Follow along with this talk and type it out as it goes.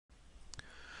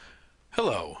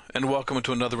Hello, and welcome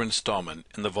to another installment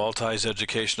in the Vaultize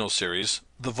educational series,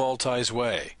 The Vaultize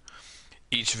Way.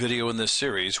 Each video in this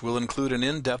series will include an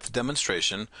in-depth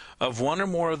demonstration of one or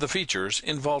more of the features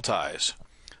in Vaultize,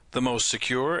 the most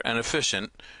secure and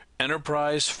efficient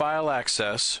enterprise file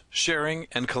access, sharing,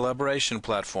 and collaboration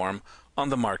platform on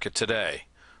the market today.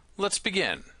 Let's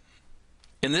begin.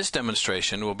 In this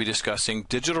demonstration, we'll be discussing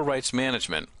digital rights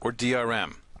management, or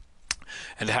DRM,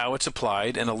 and how it's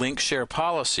applied in a link share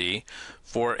policy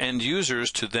for end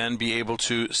users to then be able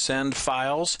to send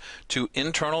files to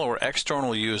internal or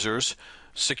external users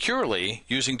securely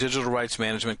using digital rights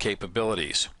management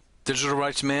capabilities. Digital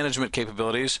rights management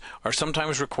capabilities are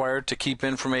sometimes required to keep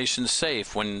information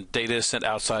safe when data is sent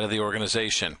outside of the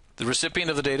organization. The recipient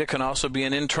of the data can also be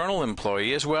an internal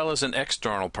employee as well as an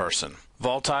external person.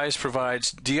 Vaultize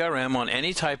provides DRM on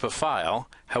any type of file.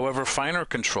 However, finer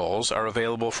controls are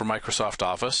available for Microsoft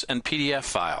Office and PDF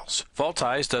files.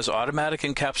 Vaultize does automatic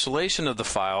encapsulation of the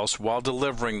files while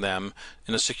delivering them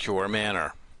in a secure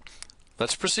manner.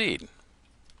 Let's proceed.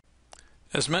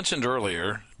 As mentioned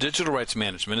earlier, digital rights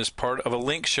management is part of a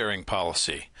link sharing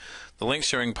policy. The link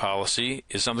sharing policy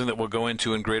is something that we'll go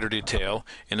into in greater detail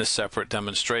in a separate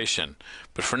demonstration.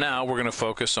 But for now, we're going to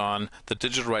focus on the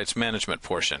digital rights management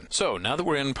portion. So now that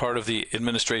we're in part of the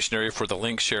administration area for the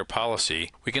link share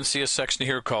policy, we can see a section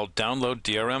here called Download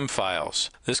DRM Files.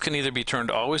 This can either be turned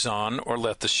always on or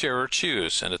let the sharer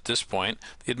choose. And at this point,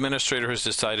 the administrator has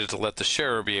decided to let the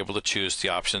sharer be able to choose the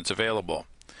options available.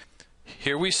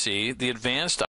 Here we see the advanced